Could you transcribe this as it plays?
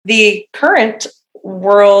the current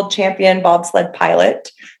world champion bobsled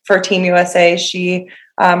pilot for Team USA.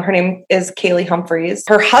 Her name is Kaylee Humphreys.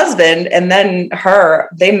 Her husband and then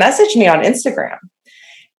they messaged me on Instagram.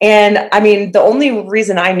 And I mean, the only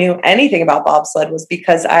reason I knew anything about bobsled was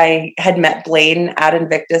because I had met Blaine at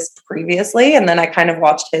Invictus previously. And then I kind of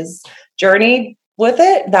watched his journey with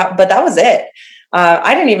it. But that was it.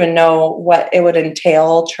 I didn't even know what it would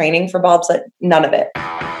entail training for bobsled. None of it.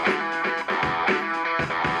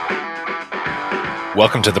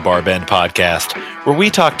 Welcome to the Barbend Podcast, where we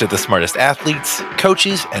talk to the smartest athletes,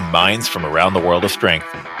 coaches, and minds from around the world of strength.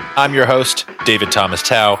 I'm your host, David Thomas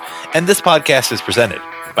Tao, and this podcast is presented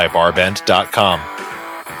by Barbend.com.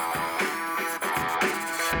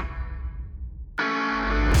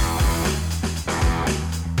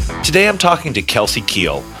 Today I'm talking to Kelsey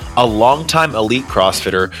Keel, a longtime elite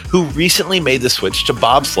CrossFitter who recently made the switch to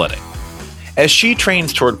bobsledding. As she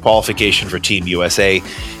trains toward qualification for Team USA,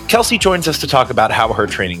 Kelsey joins us to talk about how her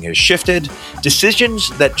training has shifted, decisions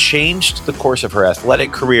that changed the course of her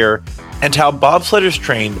athletic career, and how bobsledders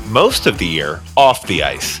train most of the year off the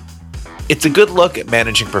ice. It's a good look at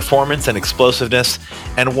managing performance and explosiveness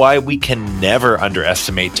and why we can never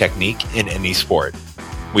underestimate technique in any sport.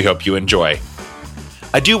 We hope you enjoy.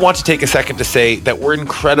 I do want to take a second to say that we're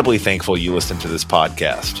incredibly thankful you listen to this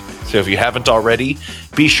podcast. So if you haven't already,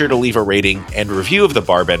 be sure to leave a rating and review of the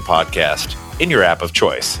Barbend Podcast in your app of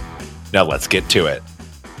choice. Now let's get to it.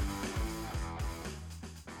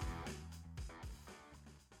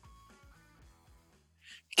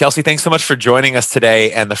 Kelsey, thanks so much for joining us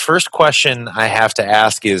today. And the first question I have to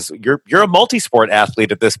ask is, you're a multi-sport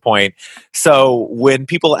athlete at this point. So when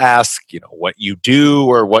people ask, what you do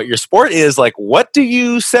or what your sport is, like, what do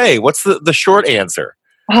you say? What's the short answer?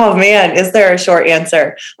 Oh man, is there a short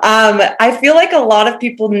answer? I feel like a lot of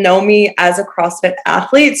people know me as a CrossFit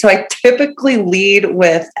athlete. So I typically lead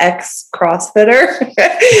with ex-CrossFitter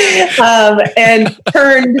and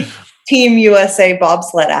turned Team USA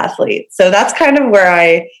bobsled athlete. So that's kind of where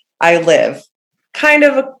I live. Kind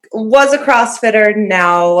of was a CrossFitter,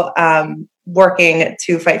 now working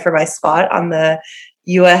to fight for my spot on the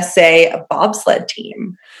USA bobsled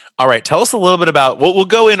team. All right, tell us a little bit about. We'll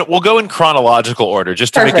go in chronological order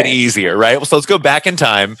just to Perfect. Make it easier, right? So let's go back in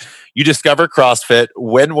time. You discover CrossFit.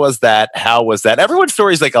 When was that? How was that? Everyone's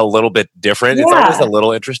story is like a little bit different. Yeah. It's always a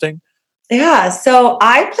little interesting. Yeah. So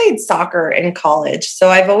I played soccer in college. So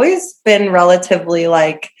I've always been relatively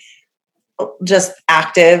just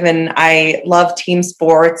active, and I love team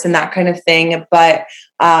sports and that kind of thing. But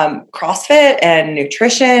CrossFit and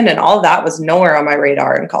nutrition and all of that was nowhere on my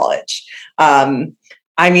radar in college.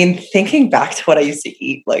 I mean, thinking back to what I used to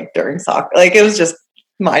eat during soccer, it was just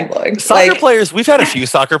mind-blowing. Soccer players, we've had a few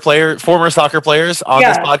former soccer players on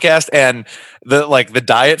this podcast, and the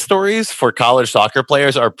diet stories for college soccer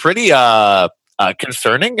players are pretty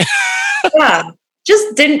concerning. Yeah,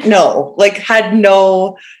 just didn't know,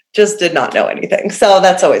 just did not know anything. So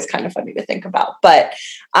that's always kind of funny to think about. But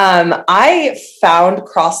I found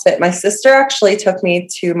CrossFit. My sister actually took me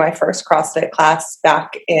to my first CrossFit class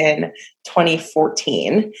back in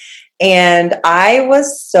 2014. And I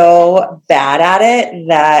was so bad at it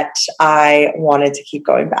that I wanted to keep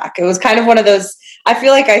going back. It was kind of one of those, I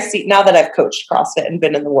feel like I see now that I've coached CrossFit and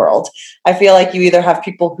been in the world, I feel like you either have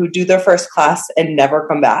people who do their first class and never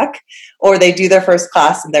come back, or they do their first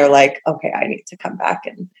class and they're like, okay, I need to come back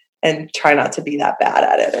and try not to be that bad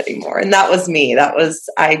at it anymore. And that was me.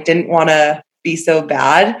 I didn't want to be so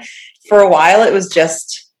bad. For a while, it was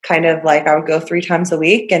just kind of I would go 3 times a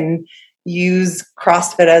week and use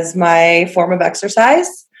CrossFit as my form of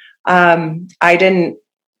exercise. I didn't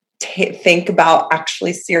think about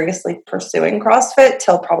actually seriously pursuing CrossFit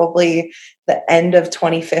till probably the end of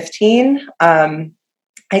 2015. I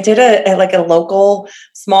did a local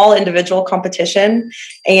small individual competition,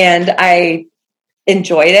 and I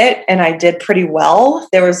enjoyed it, and I did pretty well.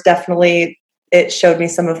 There was definitely, it showed me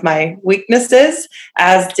some of my weaknesses,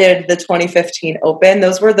 as did the 2015 Open.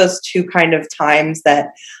 Those were those 2 kind of times that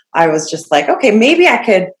I was just okay, maybe I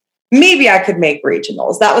could make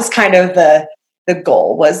regionals. That was kind of the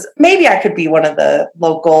goal, was maybe I could be one of the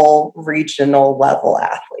local regional level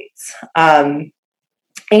athletes.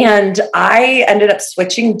 And I ended up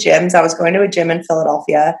switching gyms. I was going to a gym in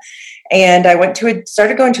Philadelphia, and I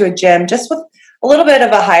started going to a gym just with a little bit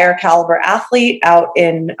of a higher caliber athlete out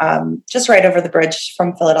in just right over the bridge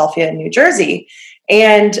from Philadelphia in New Jersey.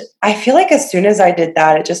 And I feel like as soon as I did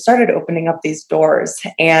that, it just started opening up these doors.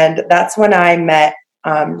 And that's when I met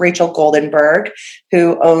Rachel Goldenberg,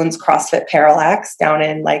 who owns CrossFit Parallax down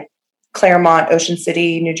in Claremont, Ocean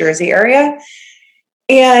City, New Jersey area.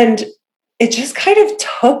 And it just kind of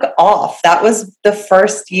took off. That was the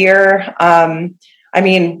first year. I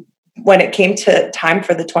mean, when it came to time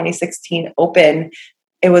for the 2016 Open,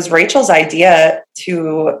 it was Rachel's idea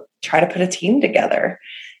to try to put a team together.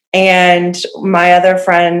 And my other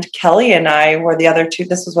friend, Kelly, and I were the other two.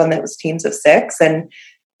 This was when it was teams of 6. And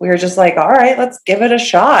we were just like, all right, let's give it a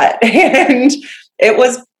shot. And it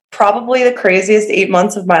was probably the craziest 8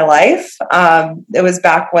 months of my life. It was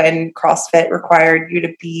back when CrossFit required you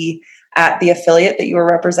to be at the affiliate that you were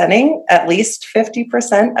representing at least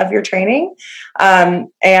 50% of your training. And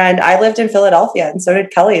I lived in Philadelphia, and so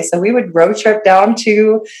did Kelly. So we would road trip down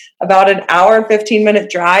to about an hour and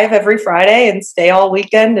 15-minute drive every Friday and stay all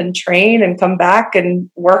weekend and train and come back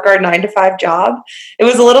and work our 9-to-5 job. It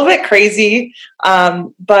was a little bit crazy,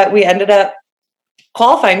 but we ended up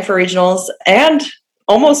qualifying for regionals and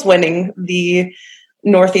almost winning the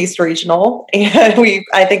Northeast Regional. And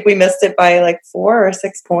I think we missed it by like 4 or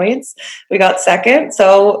 6 points. We got second.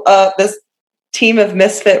 So this team of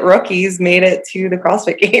misfit rookies made it to the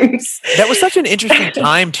CrossFit Games. That was such an interesting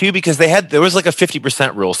time too, because there was like a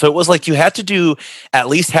 50% rule. So it was like you had to do at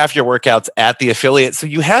least half your workouts at the affiliate. So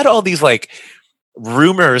you had all these like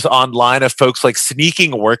rumors online of folks like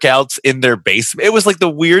sneaking workouts in their basement. It was like the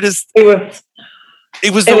weirdest.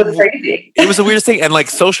 It was crazy. It was the weirdest thing. And like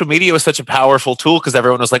social media was such a powerful tool because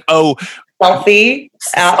everyone was like, oh, selfie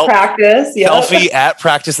at practice. Yep. Selfie at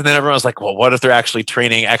practice. And then everyone was like, well, what if they're actually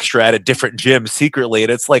training extra at a different gym secretly?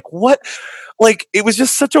 And it's like, what? Like, it was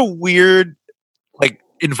just such a weird like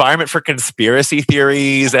environment for conspiracy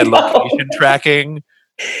theories and location tracking.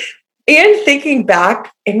 And thinking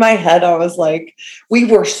back in my head, I was like, we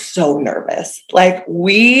were so nervous. Like,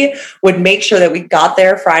 we would make sure that we got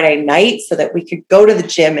there Friday night so that we could go to the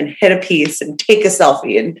gym and hit a piece and take a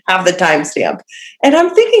selfie and have the timestamp. And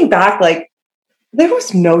I'm thinking back, like, there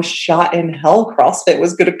was no shot in hell CrossFit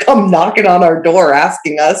was going to come knocking on our door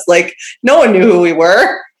asking us. Like, no one knew who we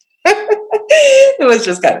were. It was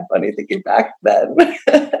just kind of funny thinking back then.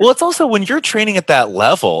 Well, it's also when you're training at that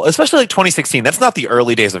level, especially like 2016, that's not the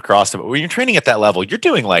early days of CrossFit, but when you're training at that level, you're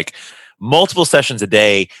doing like multiple sessions a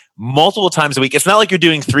day, multiple times a week. It's not like you're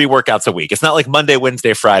doing 3 workouts a week. It's not like Monday,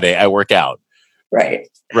 Wednesday, Friday, I work out. Right.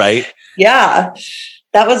 Right. Yeah.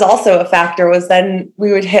 That was also a factor, was then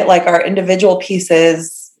we would hit like our individual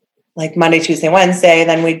pieces like Monday, Tuesday, Wednesday.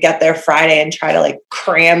 Then we'd get there Friday and try to like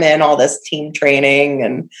cram in all this team training.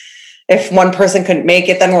 And if one person couldn't make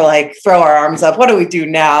it, then we're like, throw our arms up. What do we do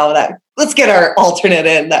now? Let's get our alternate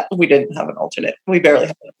in. That we didn't have an alternate. We barely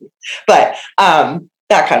had it. But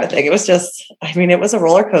that kind of thing. It was just, I mean, it was a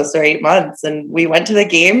roller coaster 8 months. And we went to the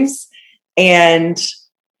games and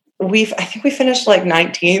I think we finished like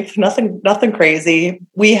 19th, nothing crazy.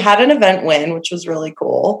 We had an event win, which was really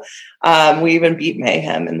cool. We even beat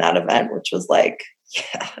Mayhem in that event, which was like,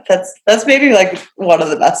 yeah, that's maybe like one of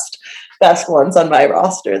the best ones on my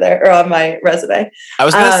roster there, or on my resume. I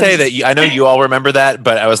was going to say that I know you all remember that,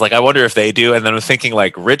 but I was like, I wonder if they do. And then I was thinking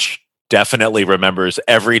like Rich definitely remembers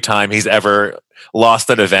every time he's ever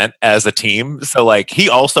lost an event as a team. So like he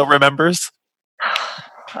also remembers.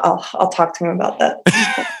 I'll talk to him about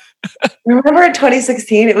that. Remember in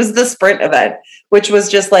 2016, it was the sprint event, which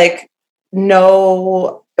was just like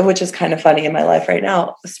which is kind of funny in my life right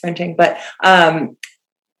now, sprinting, but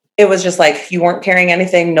it was just like you weren't carrying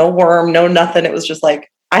anything, no worm, no nothing. It was just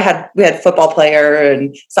like we had football player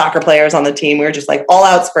and soccer players on the team. We were just like all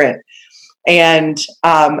out sprint. And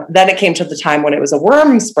then it came to the time when it was a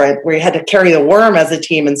worm sprint where you had to carry the worm as a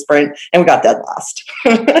team and sprint, and we got dead last.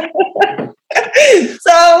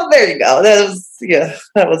 So there you go.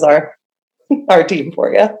 That was our team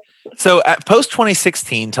for you. So at post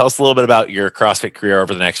 2016, tell us a little bit about your CrossFit career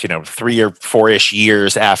over the next, 3 or 4-ish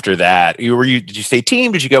years after that. Did you stay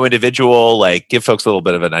team? Did you go individual? Like, give folks a little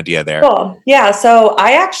bit of an idea there. Cool. Yeah. So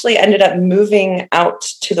I actually ended up moving out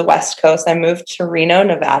to the West Coast. I moved to Reno,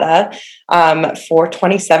 Nevada, for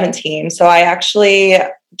 2017. So I actually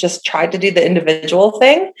just tried to do the individual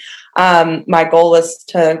thing. My goal was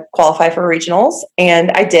to qualify for regionals,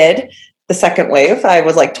 and I did. The second wave, I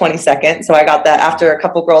was like 22nd. So I got that after a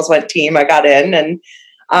couple girls went team, I got in. And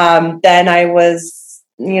then I was,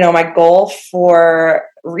 my goal for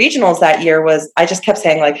regionals that year was, I just kept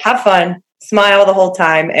saying like, have fun, smile the whole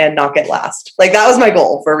time and not get last. Like that was my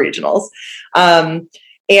goal for regionals. And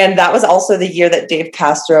that was also the year that Dave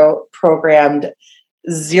Castro programmed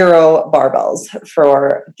 0 barbells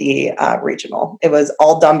for the regional. It was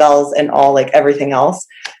all dumbbells and all like everything else.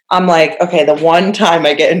 I'm like, okay, the one time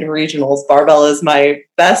I get into regionals, barbell is my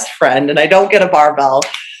best friend and I don't get a barbell.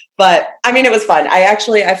 But I mean, it was fun. I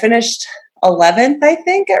finished 11th, I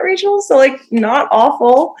think, at regionals. So like not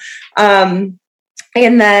awful.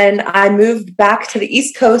 And then I moved back to the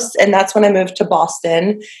East Coast, and that's when I moved to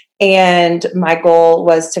Boston. And my goal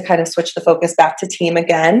was to kind of switch the focus back to team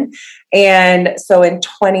again. And so in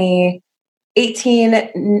 2018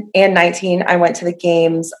 and 19, I went to the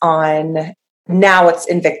games on, now it's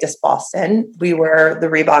Invictus Boston. We were the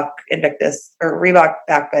Reebok Invictus, or Reebok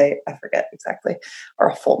Back Bay, I forget exactly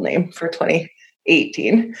our full name for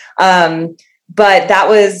 2018. But that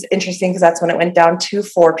was interesting because that's when it went down to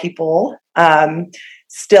 4 people.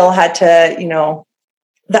 Still had to,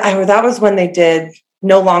 that was when they did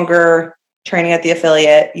no longer training at the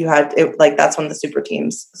affiliate. You had it, like, that's when the super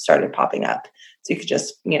teams started popping up. So you could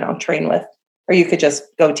just, train with, or you could just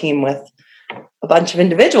go team with a bunch of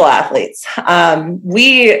individual athletes.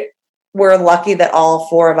 We were lucky that all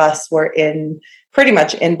 4 of us were pretty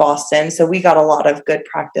much in Boston. So we got a lot of good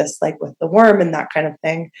practice, like with the worm and that kind of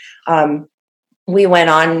thing. We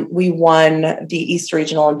won the East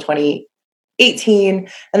Regional in 2018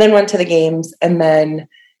 and then went to the games. And then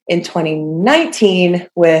in 2019,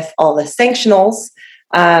 with all the sanctionals,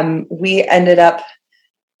 we ended up,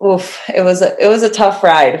 it was a tough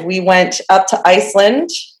ride. We went up to Iceland,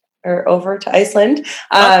 or over to Iceland.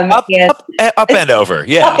 Up and over.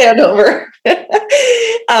 Yeah. Up and over.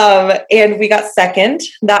 And we got second.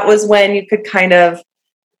 That was when you could kind of,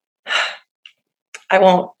 I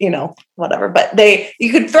won't, whatever, but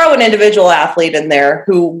you could throw an individual athlete in there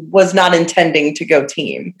who was not intending to go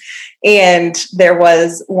team. And there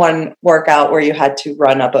was one workout where you had to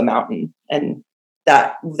run up a mountain, and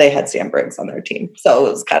that they had Sam Briggs on their team. So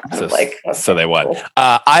it was kind of so they won. Cool.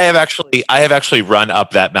 I have actually run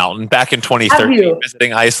up that mountain back in 2013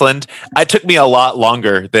 visiting Iceland. It took me a lot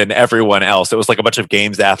longer than everyone else. It was like a bunch of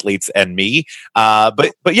games athletes and me.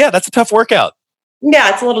 But yeah, that's a tough workout. Yeah,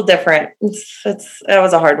 it's a little different. It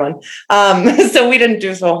was a hard one. So we didn't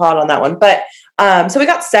do so hot on that one, but so we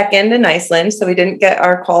got second in Iceland. So we didn't get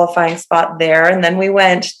our qualifying spot there. And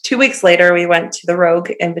then 2 weeks later, we went to the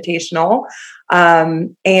Rogue Invitational,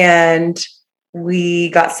 and we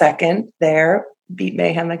got second there, beat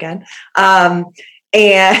Mayhem again.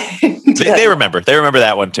 And they remember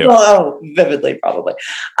that one too. Oh, vividly, probably.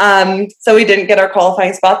 So we didn't get our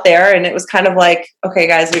qualifying spot there, and it was kind of like, okay,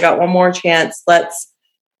 guys, we got one more chance. Let's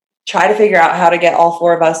try to figure out how to get all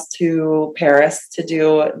 4 of us to Paris to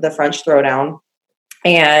do the French Throwdown.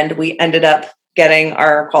 And we ended up getting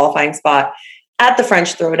our qualifying spot at the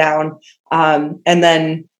French Throwdown, and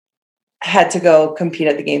then had to go compete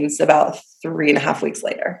at the games about 3.5 weeks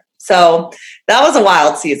later. So that was a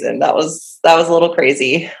wild season. That was a little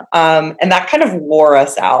crazy. And that kind of wore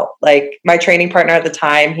us out. Like, my training partner at the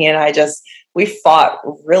time, he and I we fought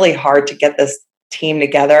really hard to get this team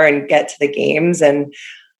together and get to the games. And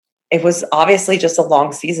it was obviously just a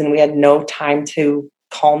long season. We had no time to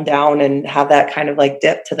calm down and have that kind of like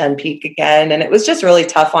dip to then peak again. And it was just really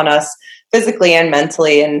tough on us physically and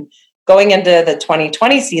mentally. And going into the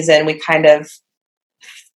 2020 season, we kind of,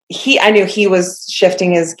 I knew he was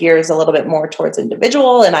shifting his gears a little bit more towards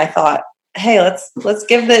individual. And I thought, hey, let's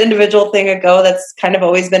give the individual thing a go. That's kind of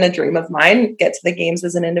always been a dream of mine, get to the games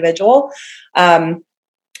as an individual. And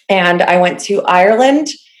I went to Ireland.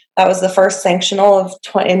 That was the first sanctional of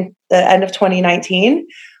in the end of 2019,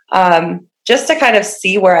 just to kind of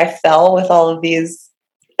see where I fell with all of these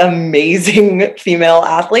amazing female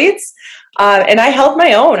athletes. And I held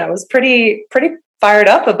my own. I was pretty fired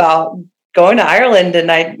up about going to Ireland. And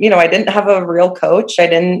I didn't have a real coach. I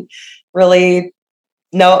didn't really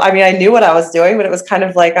know. I mean, I knew what I was doing, but it was kind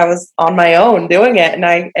of like I was on my own doing it.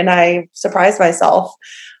 And I surprised myself.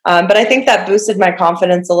 But I think that boosted my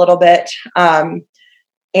confidence a little bit.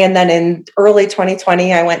 And then in early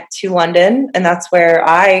 2020, I went to London, and that's where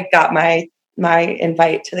I got my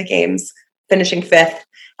invite to the games, finishing 5th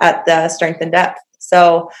at the strength and depth.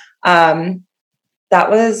 So that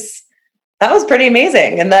was pretty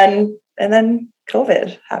amazing. And then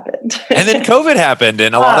COVID happened.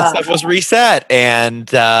 And a lot of stuff was reset. And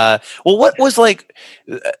what was like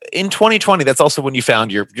in 2020? That's also when you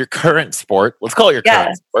found your current sport. Let's call it your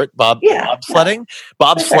current sport, bobsledding,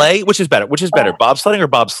 bobsleigh. Which is better? Bobsledding or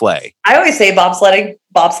bobsleigh? I always say bobsledding,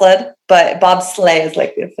 bobsled, but bobsleigh is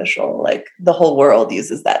like the official. Like, the whole world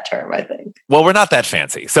uses that term, I think. Well, we're not that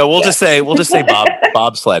fancy, so we'll just say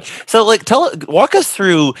bobsled. So, like, walk us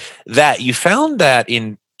through that. You found that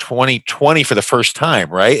in 2020 for the first time,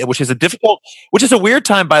 right? Which is a weird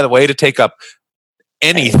time, by the way, to take up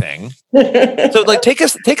anything. So, like, take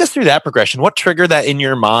us through that progression. What triggered that in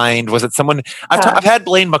your mind? Was it someone? I've had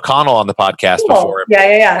Blaine McConnell on the podcast before.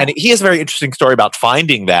 Yeah. And he has a very interesting story about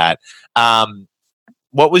finding that.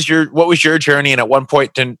 What was your journey? And at one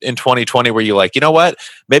point in 2020, were you like, you know what?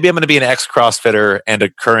 Maybe I'm going to be an ex-CrossFitter and a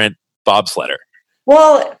current bobsledder?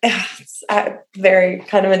 Well, it's a very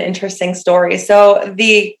kind of an interesting story. So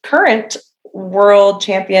the current world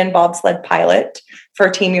champion bobsled pilot for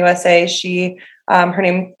Team USA, her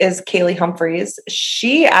name is Kaylee Humphreys.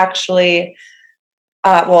 She actually,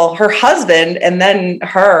 her husband and then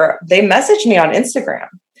they messaged me on Instagram.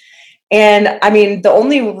 And I mean, the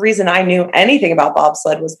only reason I knew anything about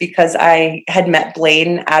bobsled was because I had met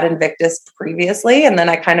Blaine at Invictus previously. And then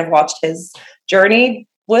I kind of watched his journey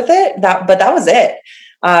with it. But that was it.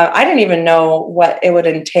 I didn't even know what it would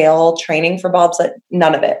entail training for bobsled.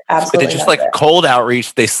 None of it. Absolutely. So they just cold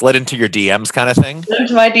outreach. They slid into your DMs kind of thing. Slid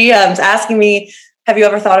into my DMs asking me, have you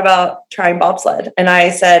ever thought about trying bobsled? And I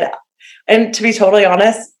said, and to be totally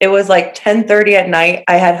honest, it was like 10:30 at night.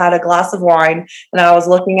 I had a glass of wine and I was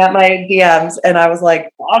looking at my DMs and I was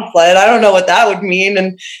like, bobsled, I don't know what that would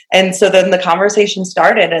mean. And so then the conversation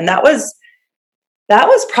started, and that was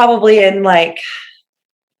probably in like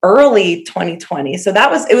early 2020. So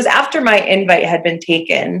it was after my invite had been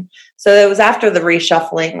taken. So it was after the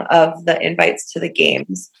reshuffling of the invites to the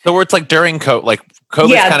games. So where it's like during COVID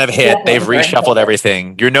kind of hit, they've reshuffled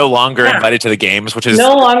everything. You're no longer invited to the games, which is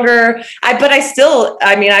no longer. I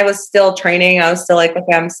was still training. I was still like,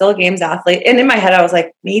 okay, I'm still a games athlete. And in my head, I was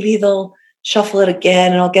like, maybe they'll shuffle it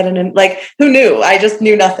again and I'll get in. Like, who knew? I just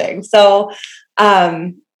knew nothing. So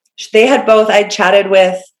they had both. I chatted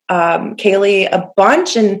with Kaylee a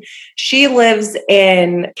bunch, and she lives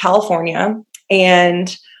in California.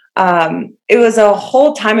 And it was a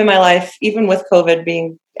whole time in my life, even with COVID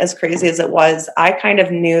being as crazy as it was, I kind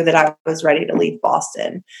of knew that I was ready to leave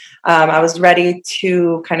Boston. I was ready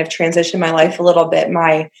to kind of transition my life a little bit.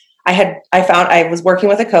 I was working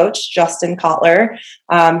with a coach, Justin Kotler,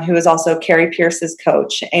 who is also Carrie Pierce's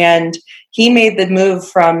coach. And he made the move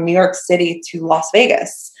from New York City to Las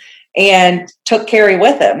Vegas and took Carrie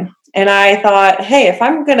with him. And I thought, hey, if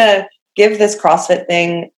I'm going to give this CrossFit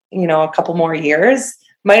thing, a couple more years,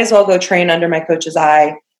 might as well go train under my coach's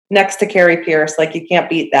eye next to Carrie Pierce. Like, you can't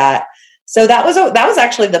beat that. So that was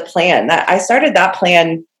actually the plan. That I started that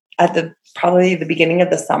plan at probably the beginning of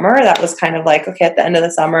the summer. That was kind of like, okay, at the end of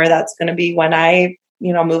the summer, that's going to be when I,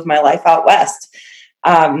 move my life out west.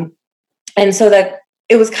 And so that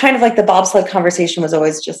it was kind of like the bobsled conversation was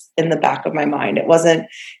always just in the back of my mind. It was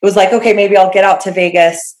like, okay, maybe I'll get out to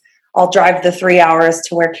Vegas. I'll drive the 3 hours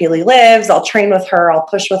to where Kaylee lives. I'll train with her. I'll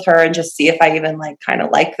push with her and just see if I even like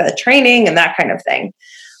the training and that kind of thing.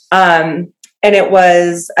 And I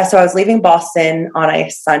was leaving Boston on a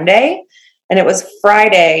Sunday, and it was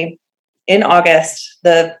Friday in August,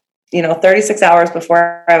 36 hours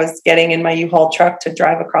before I was getting in my U-Haul truck to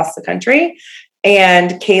drive across the country.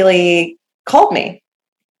 And Kaylee called me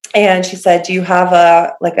and she said, do you have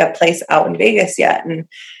a place out in Vegas yet? And,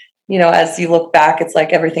 as you look back, it's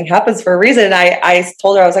like everything happens for a reason. I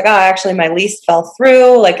told her, I was like, actually my lease fell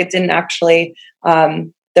through. Like, it didn't actually,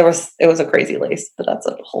 it was a crazy lease, but that's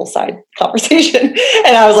a whole side conversation.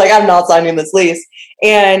 And I was like, I'm not signing this lease.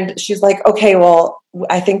 And she's like, okay, well,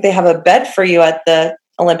 I think they have a bed for you at the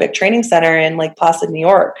Olympic Training Center in Lake Placid, New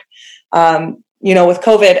York. With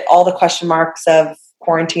COVID, all the question marks of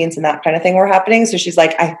quarantines and that kind of thing were happening. So she's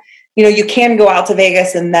like, you can go out to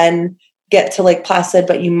Vegas and then get to Lake Placid,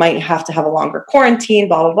 but you might have to have a longer quarantine,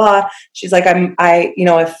 blah, blah, blah. She's like,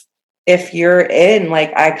 if you're in,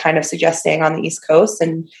 like, I kind of suggest staying on the East Coast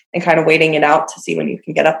and kind of waiting it out to see when you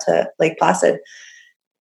can get up to Lake Placid.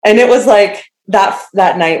 And it was like that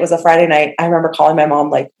night was a Friday night. I remember calling my mom,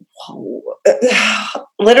 like,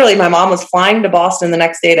 literally my mom was flying to Boston the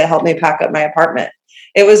next day to help me pack up my apartment.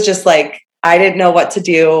 It was just like, I didn't know what to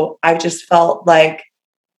do. I just felt like,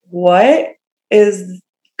 what is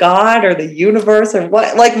God or the universe or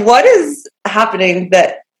what is happening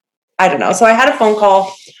that I don't know. So I had a phone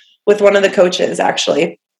call with one of the coaches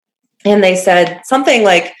actually, and they said something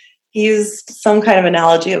like, he used some kind of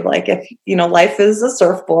analogy of like, if life is a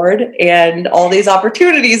surfboard and all these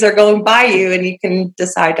opportunities are going by you and you can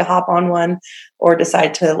decide to hop on one or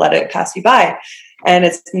decide to let it pass you by.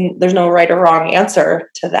 And there's no right or wrong answer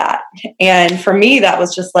to that. And for me, that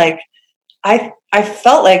was just like, I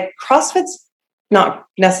felt like CrossFit's not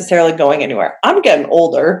necessarily going anywhere. I'm getting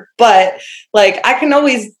older, but like, I can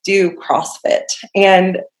always do CrossFit,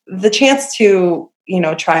 and the chance to,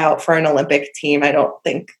 try out for an Olympic team, I don't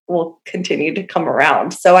think will continue to come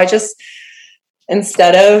around. So I just,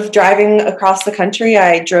 instead of driving across the country,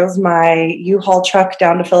 I drove my U-Haul truck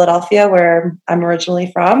down to Philadelphia, where I'm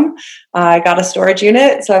originally from. I got a storage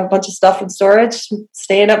unit, so I have a bunch of stuff in storage,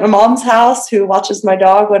 staying at my mom's house, who watches my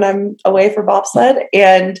dog when I'm away for bobsled.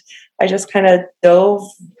 And I just kind of dove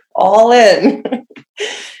all in.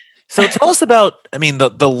 So tell us about, I mean,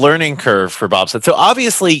 the learning curve for bobsled. So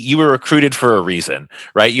obviously you were recruited for a reason,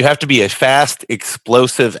 right? You have to be a fast,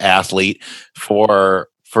 explosive athlete for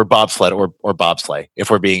bobsled or bobsleigh, if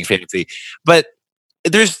we're being fancy. But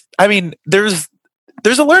there's a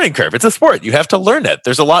learning curve. It's a sport. You have to learn it.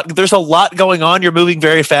 There's a lot going on. You're moving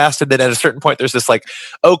very fast. And then at a certain point, there's this like,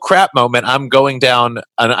 oh crap moment. I'm going down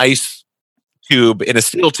an ice tube in a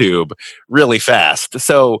steel tube really fast.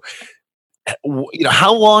 So,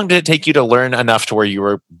 how long did it take you to learn enough to where you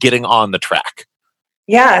were getting on the track?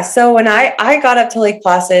 Yeah. So when I got up to Lake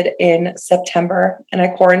Placid in September and I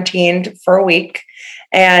quarantined for a week,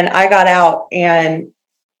 and I got out, and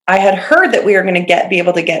I had heard that we were going to be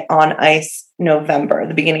able to get on ice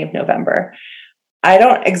the beginning of November. I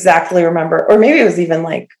don't exactly remember, or maybe it was even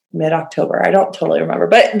like mid-October. I don't totally remember,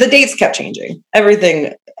 but the dates kept changing.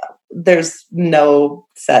 Everything, there's no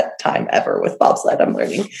set time ever with bobsled, I'm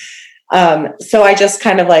learning. So I just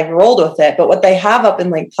kind of like rolled with it. But what they have up in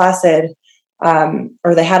Lake Placid,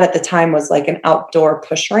 or they had at the time, was like an outdoor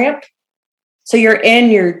push ramp. So you're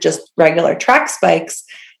in your just regular track spikes,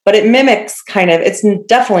 but it mimics it's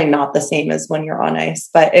definitely not the same as when you're on ice,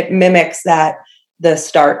 but it mimics the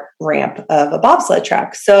start ramp of a bobsled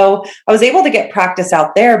track. So I was able to get practice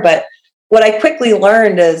out there. But what I quickly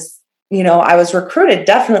learned is, I was recruited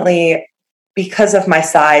definitely because of my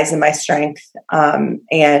size and my strength,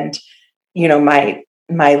 and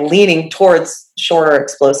my leaning towards shorter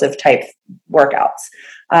explosive type workouts.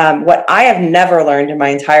 What I have never learned in my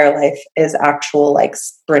entire life is actual like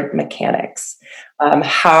sprint mechanics,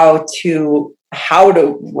 how to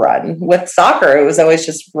run. With soccer, it was always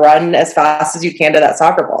just run as fast as you can to that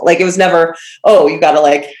soccer ball. Like it was never, oh, you got to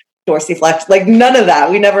like dorsiflex, like none of that.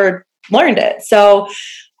 We never learned it. So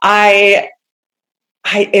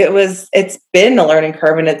it's been a learning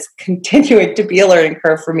curve, and it's continuing to be a learning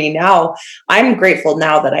curve for me now. I'm grateful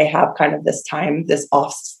now that I have kind of this time, this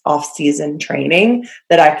off season training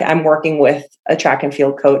that I'm working with a track and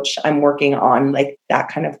field coach. I'm working on like that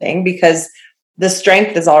kind of thing because the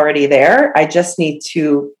strength is already there. I just need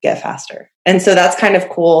to get faster. And so that's kind of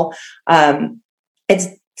cool. It's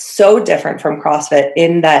so different from CrossFit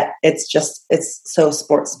in that it's so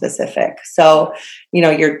sport specific. So,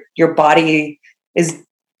 your body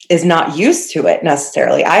is not used to it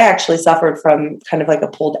necessarily. I actually suffered from kind of like a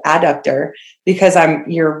pulled adductor because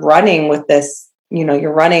you're running with this,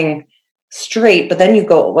 you're running straight, but then you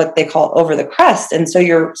go what they call over the crest. And so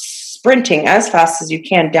you're sprinting as fast as you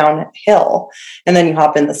can downhill, and then you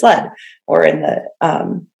hop in the sled or in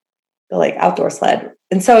the like outdoor sled.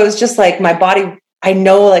 And so it was just like my body, I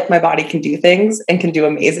know like my body can do things and can do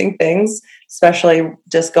amazing things, especially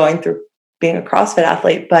just going through being a CrossFit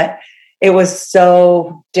athlete, but it was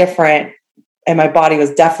so different, and my body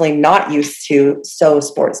was definitely not used to so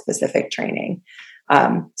sport-specific training.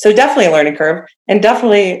 So definitely a learning curve, and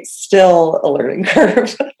definitely still a learning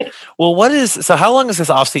curve. Well, so how long is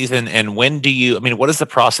this off season, and what is the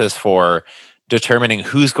process for determining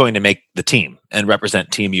who's going to make the team and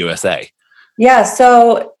represent Team USA? Yeah,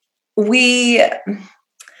 so that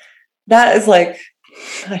is like,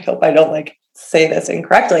 I hope I don't like say this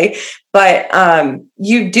incorrectly, but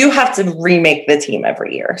you do have to remake the team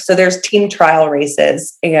every year. So there's team trial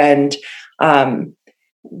races, and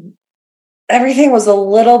everything was a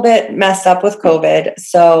little bit messed up with COVID.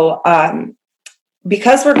 So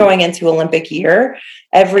because we're going into Olympic year,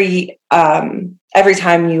 every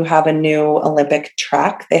time you have a new Olympic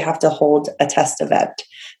track, they have to hold a test event.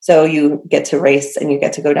 So you get to race and you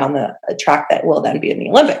get to go down the track that will then be in the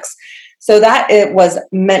Olympics. So that it was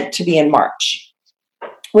meant to be in March.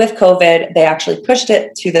 With COVID, they actually pushed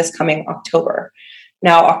it to this coming October.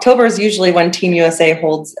 Now, October is usually when Team USA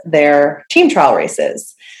holds their team trial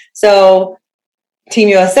races. So Team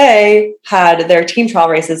USA had their team trial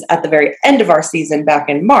races at the very end of our season back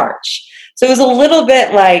in March. So it was a little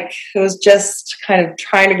bit like, it was just kind of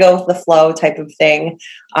trying to go with the flow type of thing.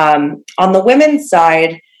 On the women's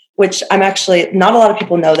side, which I'm actually, not a lot of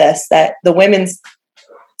people know this, that the women's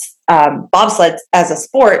bobsled as a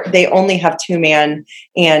sport, they only have 2-man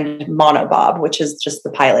and monobob, which is just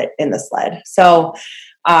the pilot in the sled. So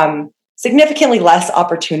significantly less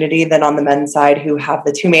opportunity than on the men's side, who have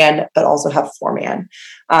the 2-man, but also have 4-man.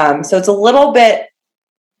 So it's a little bit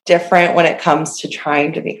different when it comes to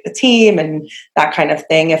trying to make the team and that kind of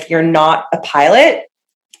thing. If you're not a pilot,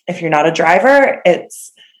 if you're not a driver,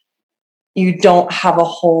 you don't have a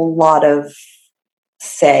whole lot of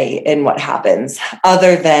say in what happens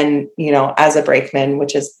other than, as a brakeman,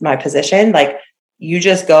 which is my position, like you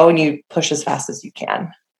just go and you push as fast as you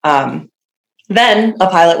can. Then a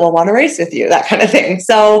pilot will want to race with you, that kind of thing.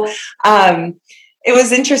 So it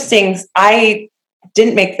was interesting. I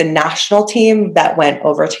didn't make the national team that went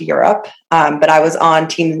over to Europe, but I was on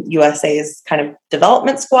Team USA's kind of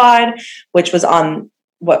development squad, which was on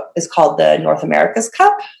what is called the North America's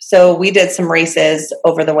Cup. So we did some races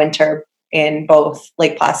over the winter in both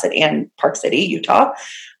Lake Placid and Park City, Utah.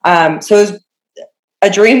 So it was a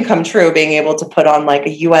dream come true being able to put on like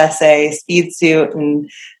a USA speed suit and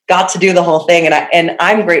got to do the whole thing. And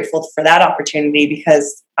I'm grateful for that opportunity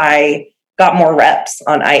because I got more reps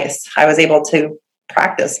on ice. I was able to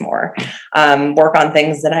practice more, work on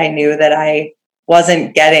things that I knew that I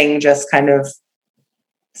wasn't getting, just kind of,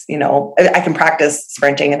 I can practice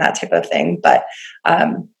sprinting and that type of thing, but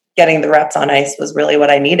getting the reps on ice was really what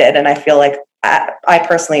I needed. And I feel like I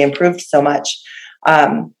personally improved so much.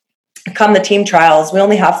 Come the team trials, we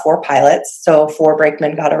only have 4 pilots. So 4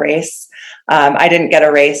 brakemen got a race. I didn't get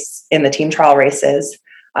a race in the team trial races.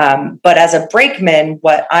 But as a brakeman,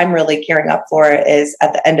 what I'm really gearing up for is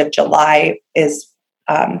at the end of July is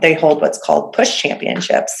they hold what's called Push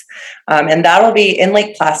Championships. And that'll be in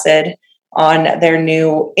Lake Placid on their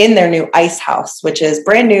new ice house, which is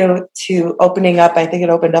brand new to opening up. I think it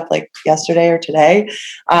opened up like yesterday or today.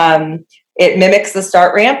 It mimics the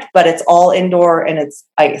start ramp, but it's all indoor and it's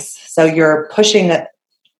ice. So you're pushing it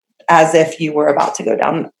as if you were about to go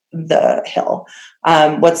down the hill.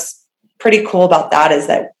 What's pretty cool about that is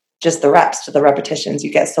that just the reps to the repetitions,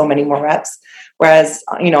 you get so many more reps. Whereas,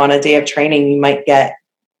 on a day of training, you might get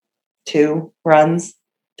 2 runs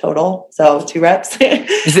total. So 2 reps.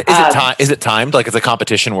 Is it timed? Like it's a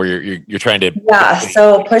competition where you're trying to. Yeah.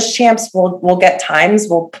 So push champs will get times.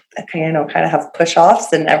 We'll, kind of have push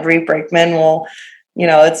offs, and every brakeman will,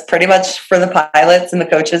 it's pretty much for the pilots and the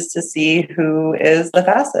coaches to see who is the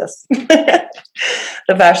fastest,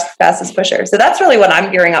 the fastest pusher. So that's really what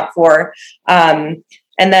I'm gearing up for. And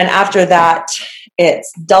then after that,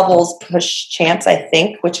 it's doubles push champs, I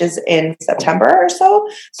think, which is in September or so.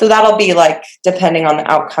 So that'll be like, depending on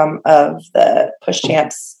the outcome of the push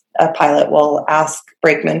champs, a pilot will ask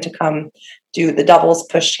brakemen to come do the doubles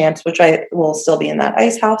push champs, which I will still be in that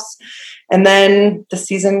ice house. And then the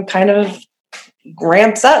season kind of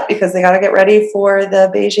ramps up because they got to get ready for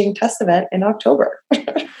the Beijing test event in October.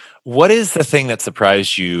 What is the thing that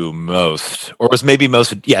surprised you most, or was maybe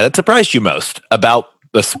that surprised you most about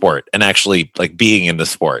the sport and actually like being in the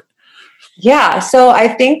sport? Yeah. So I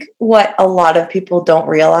think what a lot of people don't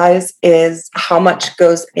realize is how much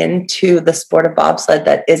goes into the sport of bobsled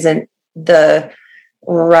that isn't the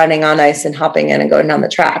running on ice and hopping in and going down the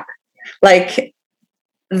track. Like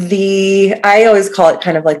I always call it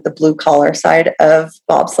kind of like the blue collar side of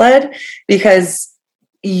bobsled, because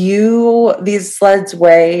these sleds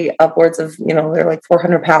weigh upwards of, they're like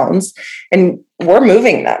 400 pounds and we're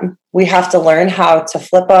moving them. We have to learn how to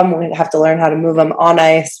flip them. We have to learn how to move them on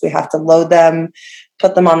ice. We have to load them,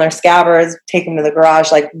 put them on their scabbards, take them to the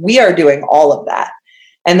garage. Like we are doing all of that.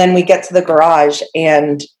 And then we get to the garage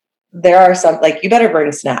and there are some, like, you better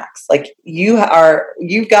bring snacks. Like you've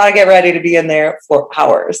got to get ready to be in there for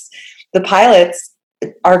hours. The pilots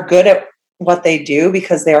are good at what they do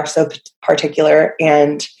because they are so particular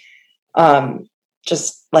and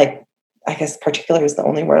just like, I guess particular is the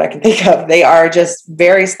only word I can think of. They are just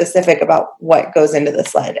very specific about what goes into the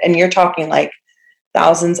sled. And you're talking like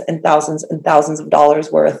thousands and thousands and thousands of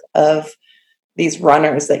dollars worth of these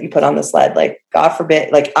runners that you put on the sled. Like, God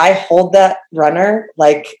forbid, like I hold that runner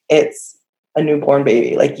like it's a newborn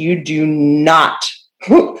baby. Like you do not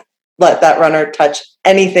let that runner touch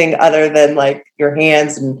anything other than like your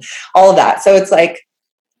hands and all of that. So it's like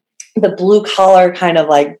the blue collar kind of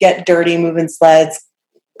like get dirty moving sleds,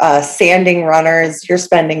 sanding runners. You're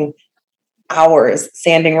spending hours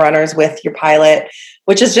sanding runners with your pilot,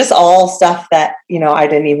 which is just all stuff that, I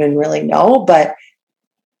didn't even really know, but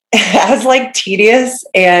as like tedious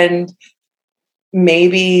and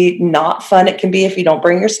maybe not fun it can be if you don't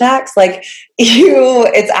bring your snacks. Like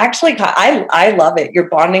it's actually, I love it. You're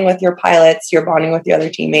bonding with your pilots, you're bonding with the other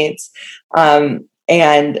teammates.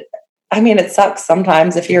 And I mean, it sucks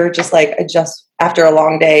sometimes if you're just like, after a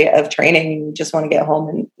long day of training, you just want to get home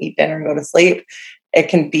and eat dinner and go to sleep. It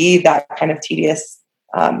can be that kind of tedious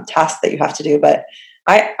task that you have to do, but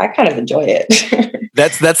I kind of enjoy it.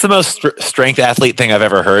 That's the most strength athlete thing I've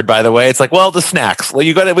ever heard, by the way. It's like, well, the snacks. Well,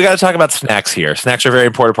 we got to talk about snacks here. Snacks are a very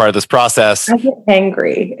important part of this process. I get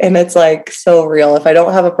hangry, and it's like so real. If I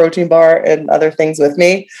don't have a protein bar and other things with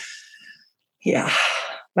me, yeah,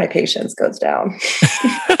 my patience goes down.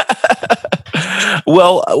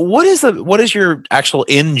 Well, what is your actual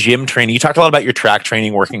in-gym training? You talked a lot about your track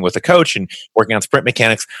training, working with a coach and working on sprint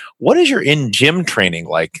mechanics. What is your in-gym training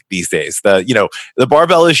like these days? The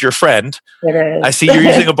barbell is your friend. It is. I see you're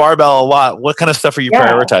using a barbell a lot. What kind of stuff are you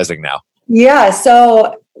prioritizing now? Yeah.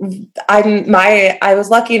 So I was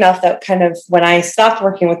lucky enough that kind of when I stopped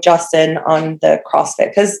working with Justin on the CrossFit,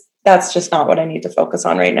 because that's just not what I need to focus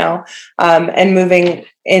on right now. And moving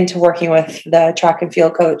into working with the track and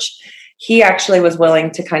field coach, he actually was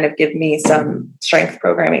willing to kind of give me some strength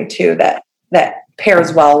programming too, that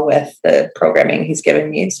pairs well with the programming he's given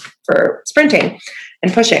me for sprinting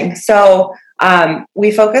and pushing. So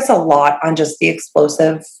we focus a lot on just the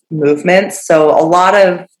explosive movements. So a lot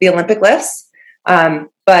of the Olympic lifts,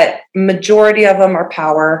 but majority of them are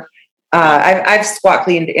power. I've squat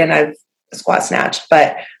cleaned and I've squat snatched,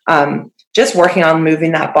 but just working on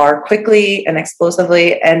moving that bar quickly and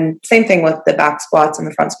explosively. And same thing with the back squats and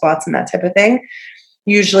the front squats and that type of thing.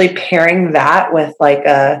 Usually pairing that with like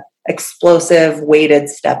a explosive weighted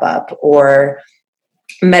step up or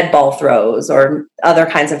med ball throws or other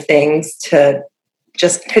kinds of things to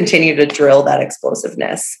just continue to drill that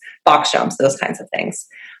explosiveness, box jumps, those kinds of things.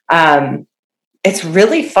 It's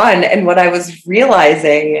really fun. And what I was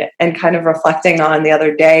realizing and kind of reflecting on the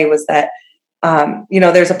other day was that,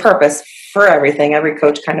 there's a purpose for everything. Every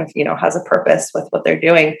coach kind of, has a purpose with what they're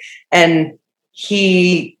doing. And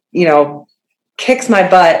he, kicks my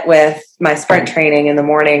butt with my sprint training in the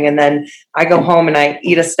morning. And then I go home and I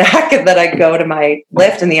eat a snack and then I go to my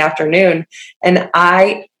lift in the afternoon. And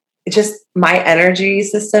my energy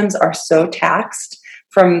systems are so taxed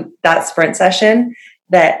from that sprint session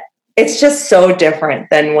that it's just so different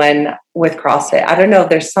than when with CrossFit. I don't know.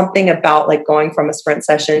 There's something about like going from a sprint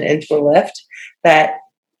session into a lift that,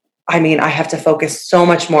 I have to focus so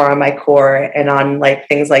much more on my core and on like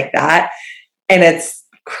things like that. And it's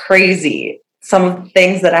crazy. Some of the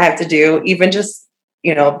things that I have to do, even just,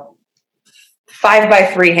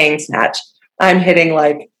 5x3 hang snatch, I'm hitting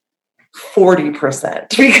like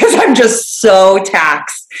 40% because I'm just so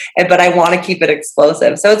taxed, but I want to keep it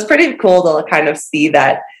explosive. So it's pretty cool to kind of see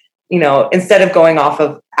that, instead of going off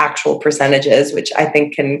of actual percentages, which I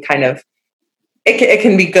think can kind of, it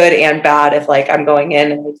can be good and bad if like I'm going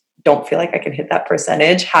in and I don't feel like I can hit that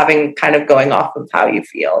percentage, having kind of going off of how you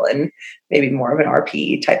feel and maybe more of an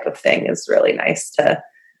RPE type of thing is really nice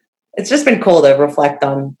it's just been cool to reflect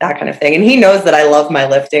on that kind of thing. And he knows that I love my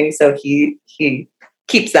lifting. So he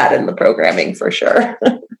keeps that in the programming for sure.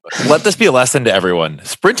 Let this be a lesson to everyone.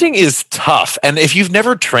 Sprinting is tough. And if you've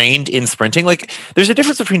never trained in sprinting, like there's a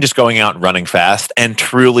difference between just going out and running fast and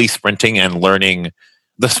truly sprinting and learning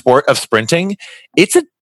the sport of sprinting. It's a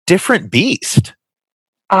different beast.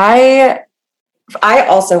 I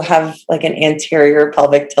also have like an anterior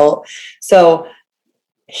pelvic tilt. So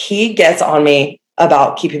he gets on me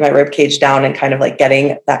about keeping my rib cage down and kind of like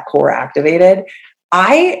getting that core activated.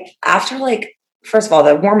 After like, first of all,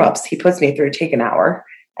 the warm-ups he puts me through take an hour,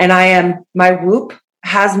 and my Whoop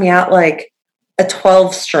has me at like a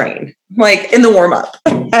 12 strain, like in the warm-up.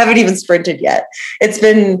 I haven't even sprinted yet. It's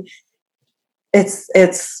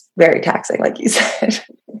very taxing, like you said.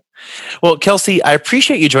 Well, Kelsey, I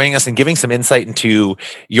appreciate you joining us and giving some insight into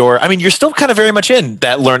you're still kind of very much in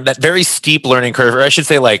that very steep learning curve, or I should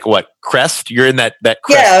say like crest? You're in that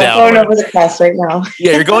crest. Yeah, I'm going over the crest right now.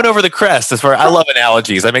 Yeah, you're going over the crest. I love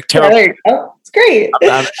analogies. I make terrible. It's great.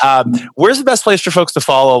 Where's the best place for folks to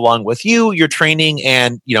follow along with you, your training,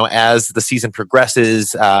 and, as the season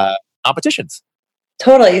progresses, competitions?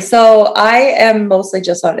 Totally. So I am mostly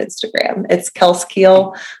just on Instagram. It's Kels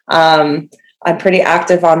Keel. I'm pretty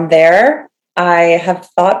active on there. I have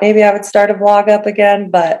thought maybe I would start a vlog up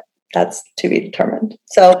again, but that's to be determined.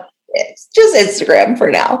 So it's just Instagram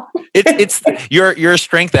for now. You're a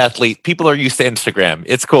strength athlete. People are used to Instagram.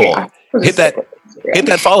 It's cool. Yeah, hit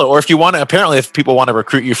that follow. Or if people want to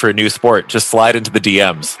recruit you for a new sport, just slide into the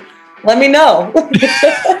DMs. Let me know.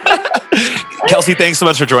 Kelsey, thanks so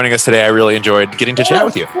much for joining us today. I really enjoyed getting to chat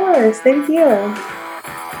with you. Of course. Thank you.